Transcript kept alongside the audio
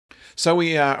So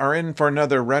we are in for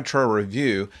another retro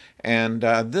review, and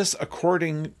this,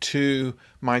 according to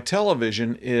my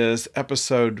television, is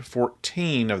episode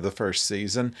 14 of the first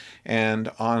season,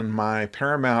 and on my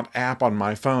Paramount app on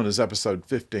my phone is episode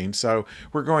 15. So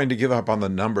we're going to give up on the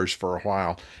numbers for a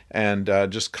while and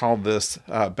just call this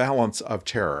Balance of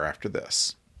Terror after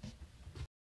this.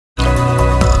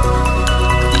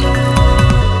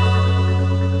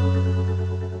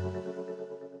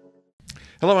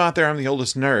 Hello out there, I'm the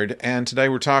oldest nerd, and today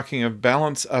we're talking of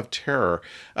Balance of Terror.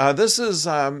 This is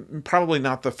probably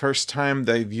not the first time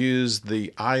they've used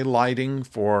the eye lighting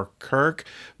for Kirk,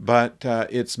 but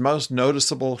it's most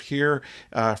noticeable here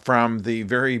from the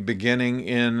very beginning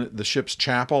in the ship's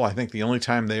chapel. I think the only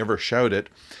time they ever showed it.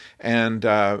 And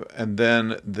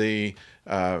then the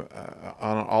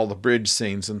on all the bridge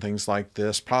scenes and things like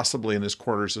this, possibly in his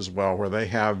quarters as well, where they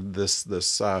have this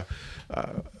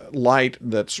light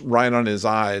that's right on his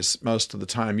eyes most of the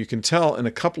time. You can tell in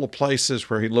a couple of places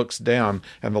where he looks down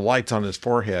and the light's on his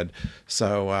forehead.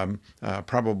 So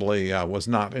probably was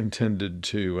not intended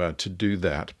to do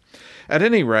that. At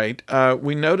any rate,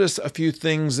 we notice a few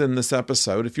things in this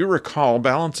episode. If you recall,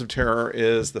 Balance of Terror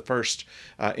is the first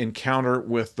encounter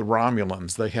with the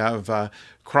Romulans. They have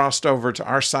crossed over to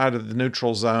our side of the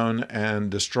neutral zone and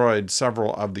destroyed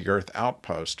several of the Earth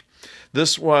outposts.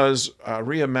 This was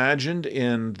reimagined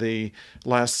in the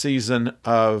last season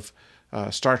of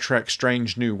Star Trek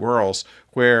Strange New Worlds,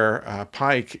 where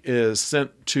Pike is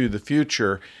sent to the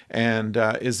future and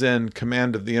is in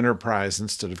command of the Enterprise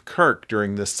instead of Kirk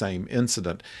during this same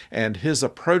incident. And his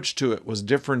approach to it was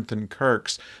different than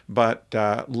Kirk's, but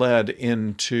led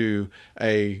into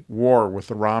a war with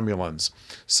the Romulans.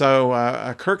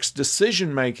 So Kirk's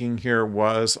decision-making here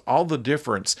was all the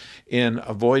difference in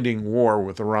avoiding war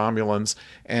with the Romulans.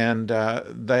 And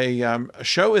they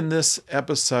show in this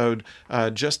episode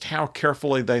just how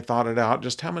carefully they thought it out,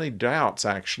 just how many doubts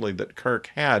actually that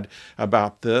Kirk had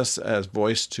about this, as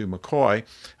voiced to McCoy,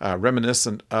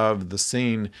 reminiscent of the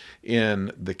scene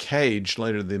in The Cage,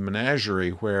 later the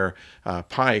Menagerie, where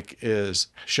Pike is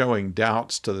showing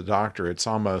doubts to the Doctor. It's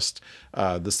almost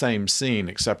the same scene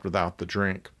except without the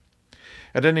drink.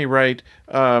 At any rate,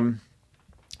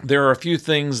 there are a few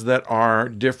things that are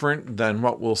different than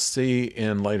what we'll see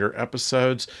in later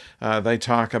episodes. They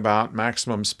talk about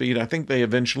maximum speed. I think they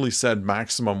eventually said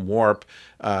maximum warp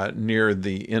near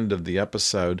the end of the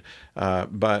episode,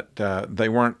 but they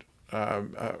weren't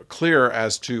clear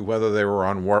as to whether they were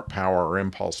on warp power or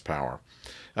impulse power.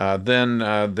 Then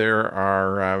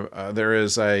there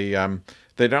is a,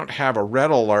 they don't have a red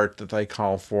alert that they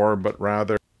call for, but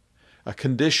rather a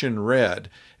condition red.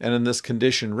 And in this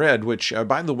condition red, which,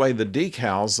 by the way, the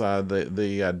decals,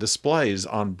 the displays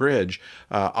on bridge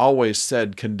always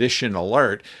said condition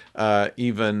alert,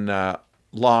 even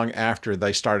long after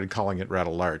they started calling it red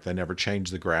alert. They never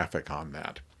changed the graphic on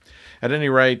that. At any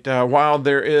rate, while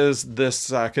there is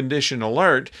this condition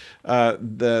alert,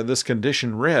 this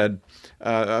condition red,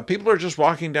 people are just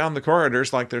walking down the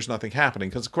corridors like there's nothing happening,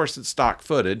 because of course it's stock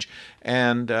footage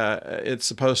and it's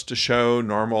supposed to show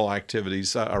normal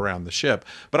activities around the ship.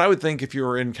 But I would think if you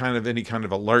were in any kind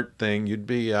of alert thing, you'd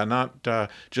be not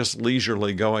just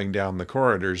leisurely going down the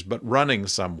corridors, but running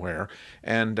somewhere.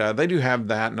 And they do have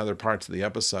that in other parts of the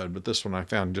episode, but this one I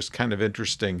found just kind of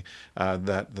interesting,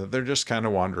 that they're just kind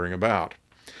of wandering about.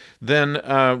 Then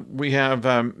we have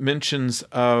mentions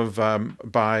of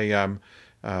by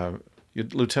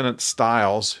Lieutenant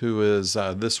Stiles, who is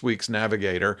this week's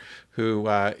navigator, who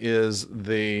is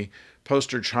the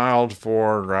poster child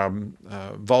for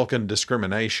Vulcan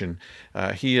discrimination.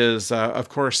 He is, of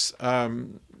course,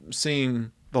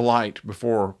 seeing the light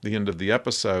before the end of the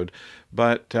episode,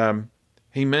 but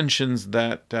he mentions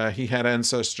that he had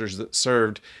ancestors that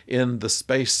served in the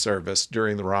space service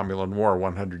during the Romulan War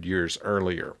 100 years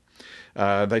earlier.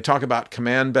 They talk about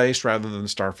command base rather than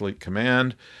Starfleet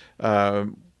Command.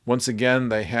 Once again,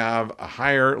 they have a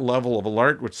higher level of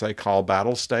alert, which they call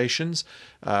battle stations.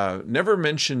 Never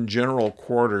mention general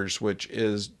quarters, which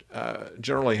is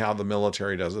generally how the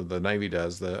military does it, the Navy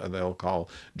does. They'll call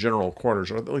general quarters,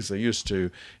 or at least they used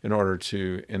to, in order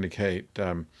to indicate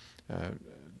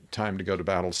time to go to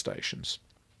battle stations.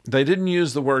 They didn't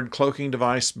use the word cloaking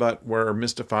device, but were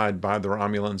mystified by the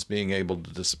Romulans being able to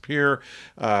disappear.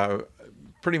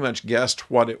 Pretty much guessed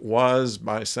what it was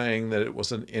by saying that it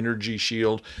was an energy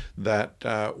shield that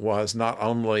was not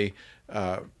only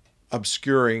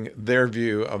obscuring their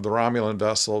view of the Romulan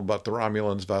vessel, but the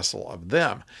Romulans' vessel of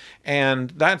them.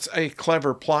 And that's a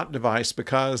clever plot device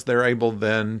because they're able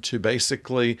then to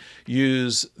basically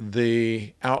use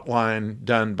the outline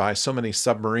done by so many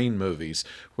submarine movies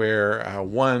where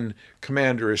one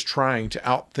commander is trying to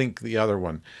outthink the other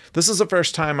one. This is the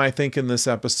first time, I think, in this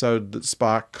episode that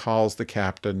Spock calls the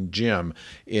captain Jim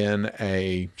in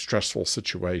a stressful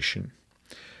situation.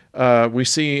 We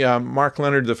see Mark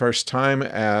Leonard the first time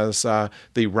as the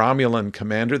Romulan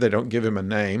commander. They don't give him a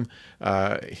name.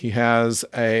 He has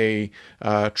a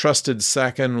trusted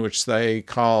second, which they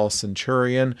call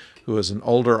Centurion, who is an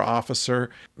older officer.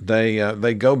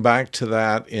 They go back to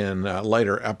that in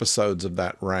later episodes of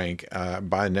that rank.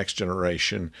 By Next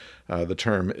Generation, the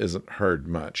term isn't heard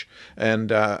much.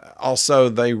 And also,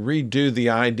 they redo the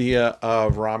idea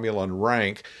of Romulan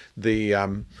rank.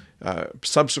 The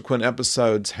subsequent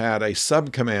episodes had a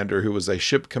sub-commander who was a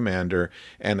ship commander,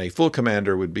 and a full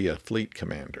commander would be a fleet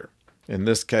commander. In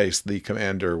this case, the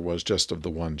commander was just of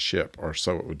the one ship, or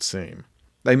so it would seem.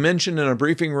 They mentioned in a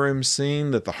briefing room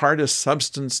scene that the hardest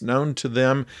substance known to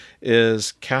them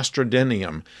is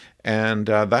castrodinium, and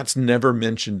that's never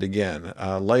mentioned again.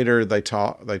 Later, they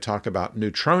talk about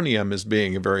neutronium as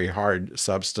being a very hard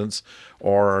substance,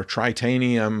 or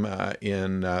tritanium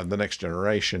in The Next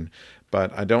Generation.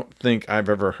 But I don't think I've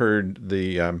ever heard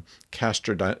the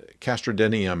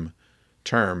castrodinium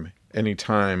term any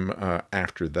time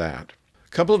after that. A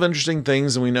couple of interesting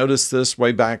things, and we noticed this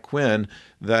way back when,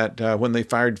 that when they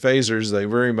fired phasers, they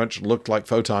very much looked like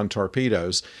photon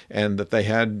torpedoes, and that they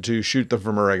had to shoot them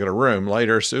from a regular room.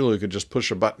 Later, Sulu could just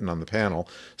push a button on the panel,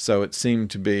 so it seemed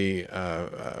to be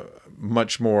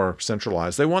much more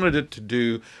centralized. They wanted it to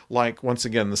do like, once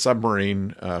again, the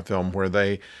submarine film, where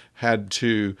they had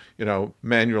to,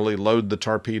 manually load the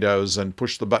torpedoes and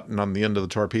push the button on the end of the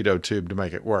torpedo tube to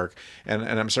make it work. And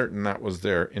I'm certain that was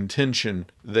their intention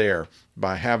there,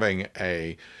 by having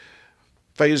a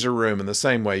phaser room in the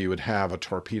same way you would have a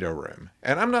torpedo room.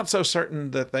 And I'm not so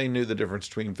certain that they knew the difference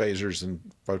between phasers and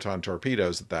photon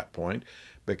torpedoes at that point,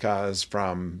 because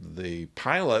from the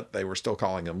pilot, they were still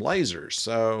calling them lasers.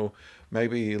 So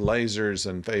maybe lasers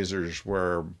and phasers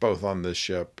were both on this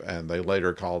ship, and they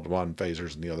later called one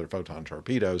phasers and the other photon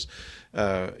torpedoes.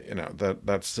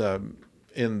 That's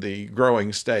in the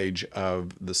growing stage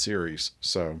of the series.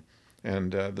 So,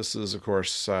 and this is, of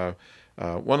course,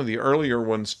 one of the earlier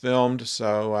ones filmed,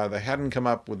 so they hadn't come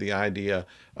up with the idea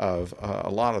of a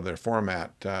lot of their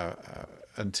format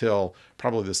until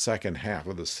probably the second half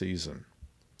of the season.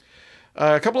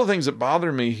 A couple of things that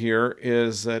bother me here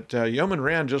is that Yeoman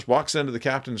Rand just walks into the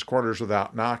captain's quarters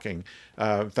without knocking.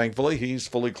 Thankfully, he's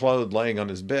fully clothed laying on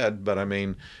his bed, but I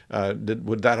mean,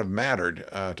 would that have mattered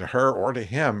to her or to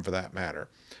him for that matter?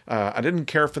 I didn't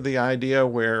care for the idea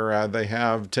where they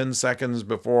have 10 seconds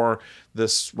before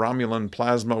this Romulan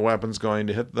plasma weapon's going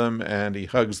to hit them, and he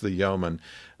hugs the yeoman.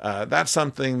 That's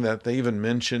something that they even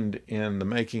mentioned in the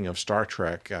making of Star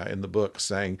Trek in the book,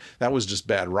 saying that was just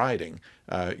bad writing.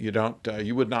 You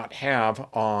would not have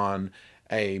on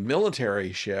a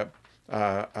military ship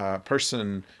a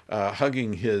person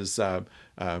hugging his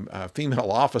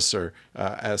female officer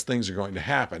as things are going to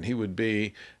happen. He would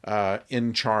be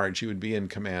in charge. He would be in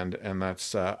command, and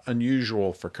that's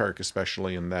unusual for Kirk,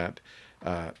 especially in that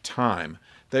time.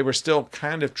 They were still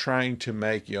kind of trying to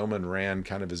make Yeoman Rand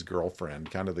kind of his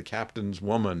girlfriend, kind of the captain's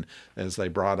woman, as they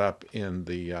brought up in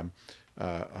the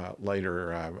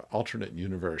later alternate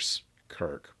universe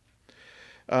Kirk.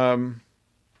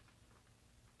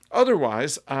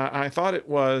 Otherwise, I thought it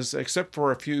was, except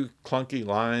for a few clunky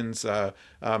lines,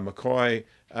 McCoy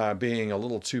being a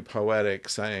little too poetic,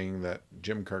 saying that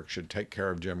Jim Kirk should take care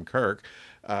of Jim Kirk.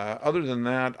 Other than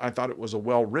that, I thought it was a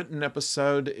well-written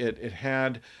episode. It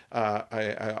had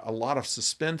a lot of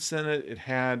suspense in it. It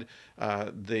had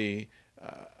the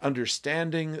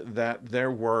understanding that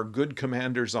there were good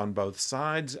commanders on both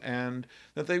sides, and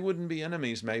that they wouldn't be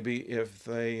enemies maybe if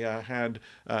they had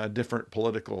different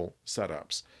political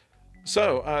setups.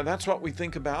 So that's what we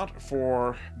think about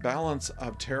for Balance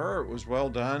of Terror. It was well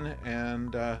done,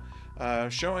 and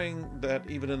showing that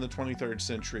even in the 23rd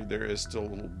century there is still a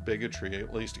little bigotry,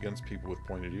 at least against people with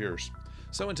pointed ears.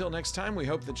 So until next time, we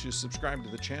hope that you subscribe to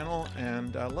the channel,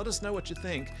 and let us know what you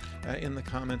think in the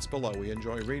comments below. We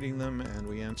enjoy reading them, and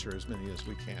we answer as many as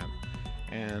we can.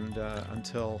 And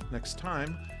until next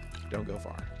time, don't go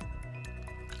far.